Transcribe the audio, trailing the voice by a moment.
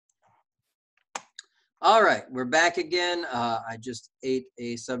All right, we're back again. I just ate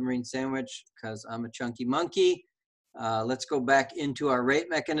a submarine sandwich because I'm a chunky monkey. Let's go back into our rate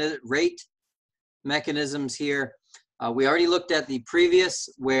mechanisms here. We already looked at the previous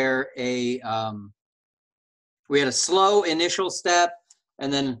where we had a slow initial step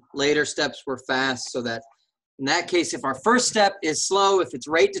and then later steps were fast, so that in that case, if our first step is slow, if it's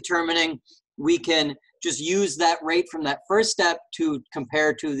rate determining, we can just use that rate from that first step to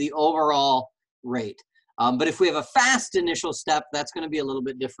compare to the overall rate. But if we have a fast initial step, that's going to be a little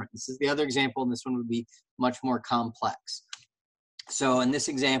bit different. This is the other example, and this one would be much more complex. So in this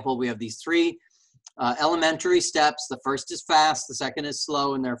example, we have these three elementary steps. The first is fast, the second is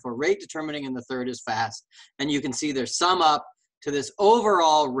slow, and therefore rate determining, and the third is fast. And you can see they sum up to this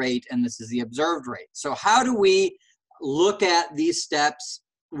overall rate, and this is the observed rate. So how do we look at these steps?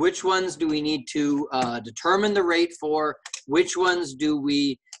 Which ones do we need to determine the rate for? Which ones do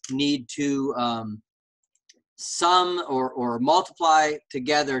we need to sum or multiply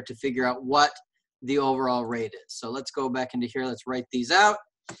together to figure out what the overall rate is? So let's go back into here. Let's write these out.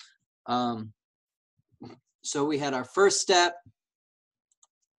 So we had our first step,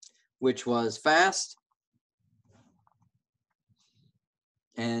 which was fast.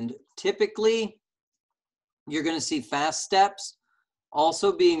 And typically, you're going to see fast steps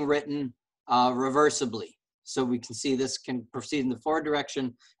also being written reversibly. So we can see this can proceed in the forward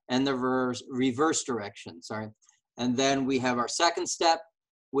direction and the reverse direction, sorry. And then we have our second step,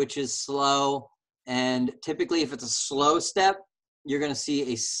 which is slow. And typically, if it's a slow step, you're going to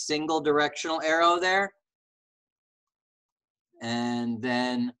see a single directional arrow there. And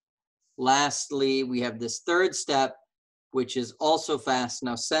then lastly, we have this third step, which is also fast.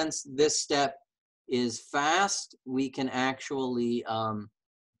 Now, since this step is fast, we can actually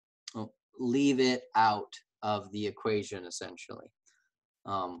leave it out of the equation, essentially.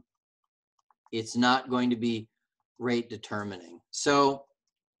 It's not going to be rate determining. So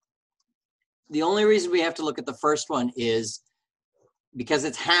the only reason we have to look at the first one is because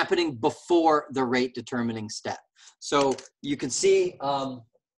it's happening before the rate determining step. So you can see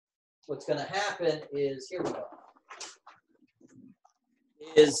what's going to happen is, here we go,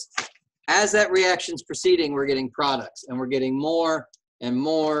 is as that reaction's proceeding, we're getting products, and we're getting more and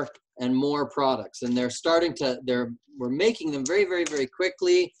more and more products, and we're making them very, very, very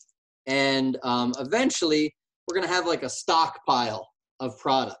quickly, and eventually we're going to have like a stockpile of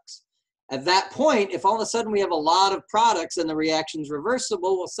products. At that point, if all of a sudden we have a lot of products and the reaction's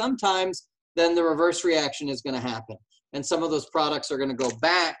reversible, well, sometimes then the reverse reaction is going to happen, and some of those products are going to go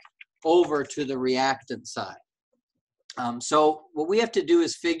back over to the reactant side. So what we have to do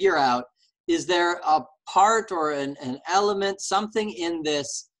is figure out, is there a part or an element, something in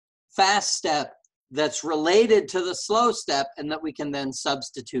this fast step that's related to the slow step and that we can then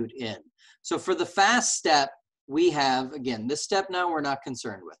substitute in? So for the fast step, we have, again, this step now we're not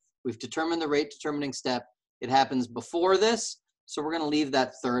concerned with. We've determined the rate determining step. It happens before this, so we're going to leave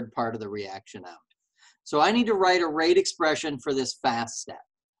that third part of the reaction out. So I need to write a rate expression for this fast step.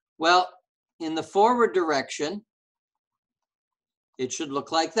 Well, in the forward direction, it should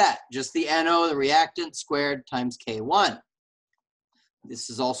look like that. Just the NO, the reactant, squared times K1.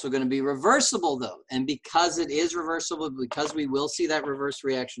 This is also going to be reversible, though. And because it is reversible, because we will see that reverse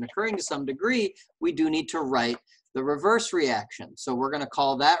reaction occurring to some degree, we do need to write the reverse reaction. So we're going to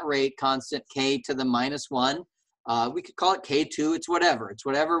call that rate constant K to the minus 1. We could call it K2. It's whatever. It's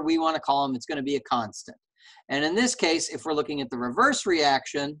whatever we want to call them. It's going to be a constant. And in this case, if we're looking at the reverse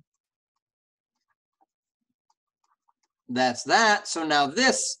reaction, that's that. So now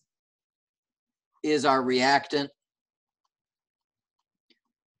this is our reactant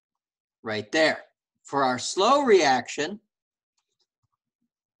right there. For our slow reaction,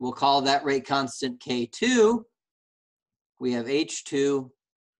 we'll call that rate constant K2. We have H2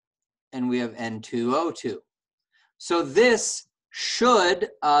 and we have N2O2. So this should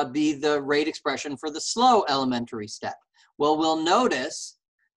be the rate expression for the slow elementary step. Well, we'll notice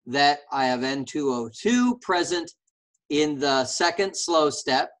that I have N2O2 present in the second slow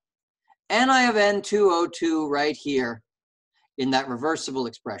step, and I have N2O2 right here in that reversible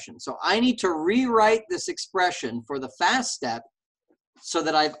expression. So I need to rewrite this expression for the fast step so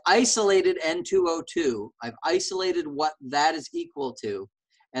that I've isolated N2O2, I've isolated what that is equal to,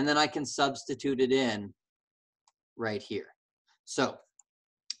 and then I can substitute it in right here. So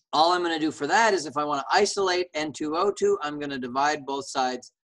all I'm going to do for that is, if I want to isolate N2O2, I'm going to divide both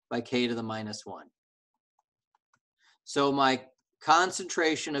sides by K to the minus 1. So my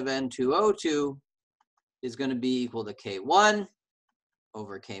concentration of N2O2 is going to be equal to K1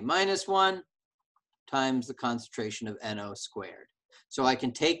 over K minus 1 times the concentration of NO squared. So I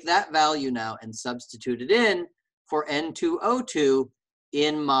can take that value now and substitute it in for N2O2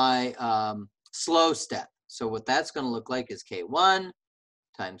 in my slow step. So what that's going to look like is K1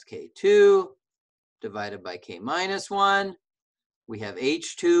 times K2 divided by K minus 1. We have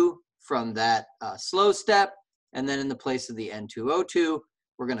H2 from that slow step. And then in the place of the N2O2,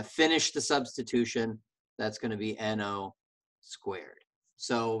 we're going to finish the substitution. That's going to be NO squared.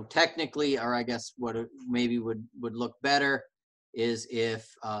 So technically, or I guess what it maybe would look better is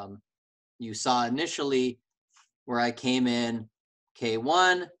if you saw initially where I came in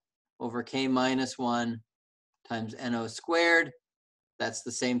K1 over K minus 1 times NO squared. That's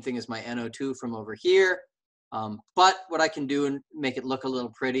the same thing as my NO2 from over here. But what I can do and make it look a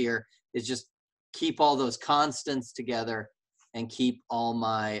little prettier is just keep all those constants together and keep all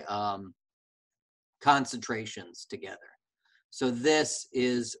my concentrations together. So this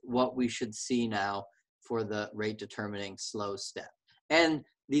is what we should see now for the rate determining slow step. And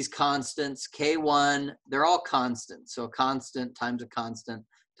these constants, K1, they're all constants. So a constant times a constant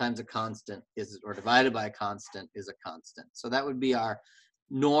times a constant is, or divided by a constant is a constant. So that would be our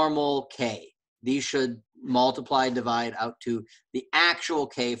normal K. These should multiply, divide out to the actual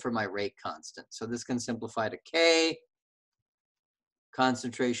K for my rate constant. So this can simplify to K,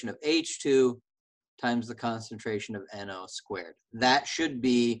 concentration of H2 times the concentration of NO squared. That should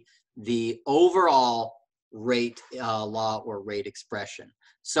be the overall rate law or rate expression.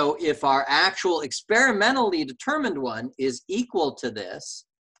 So if our actual experimentally determined one is equal to this,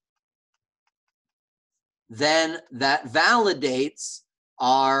 then that validates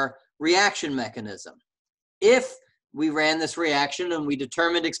our reaction mechanism. If we ran this reaction and we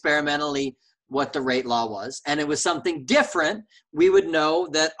determined experimentally what the rate law was, and it was something different, we would know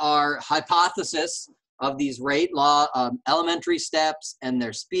that our hypothesis of these rate law elementary steps and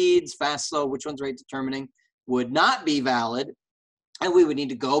their speeds, fast, slow, which one's rate determining, would not be valid, and we would need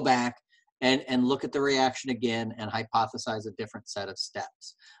to go back and look at the reaction again and hypothesize a different set of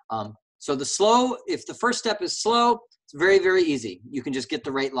steps. So the slow, if the first step is slow, it's very, very easy. You can just get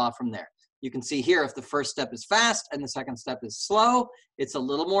the rate law from there. You can see here if the first step is fast and the second step is slow, it's a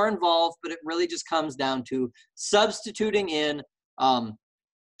little more involved, but it really just comes down to substituting in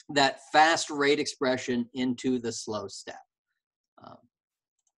that fast rate expression into the slow step.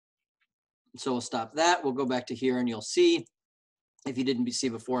 So we'll stop that. We'll go back to here and you'll see, if you didn't see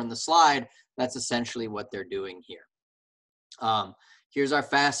before in the slide, that's essentially what they're doing here. Here's our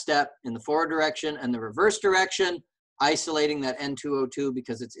fast step in the forward direction and the reverse direction, isolating that N2O2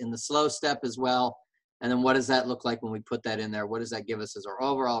 because it's in the slow step as well. And then what does that look like when we put that in there? What does that give us as our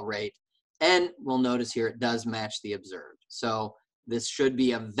overall rate? And we'll notice here it does match the observed. So this should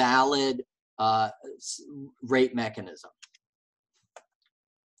be a valid rate mechanism.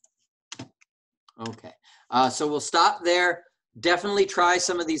 Okay, so we'll stop there. Definitely try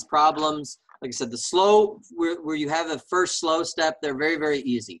some of these problems. Like I said, the slow, where you have the first slow step, they're very, very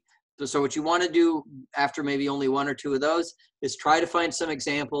easy. So what you want to do after maybe only one or two of those is try to find some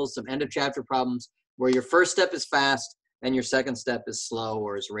examples, some end of chapter problems where your first step is fast and your second step is slow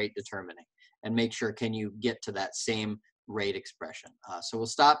or is rate determining, and make sure can you get to that same rate expression. So we'll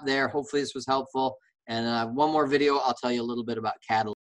stop there. Hopefully this was helpful. And one more video, I'll tell you a little bit about catalysts.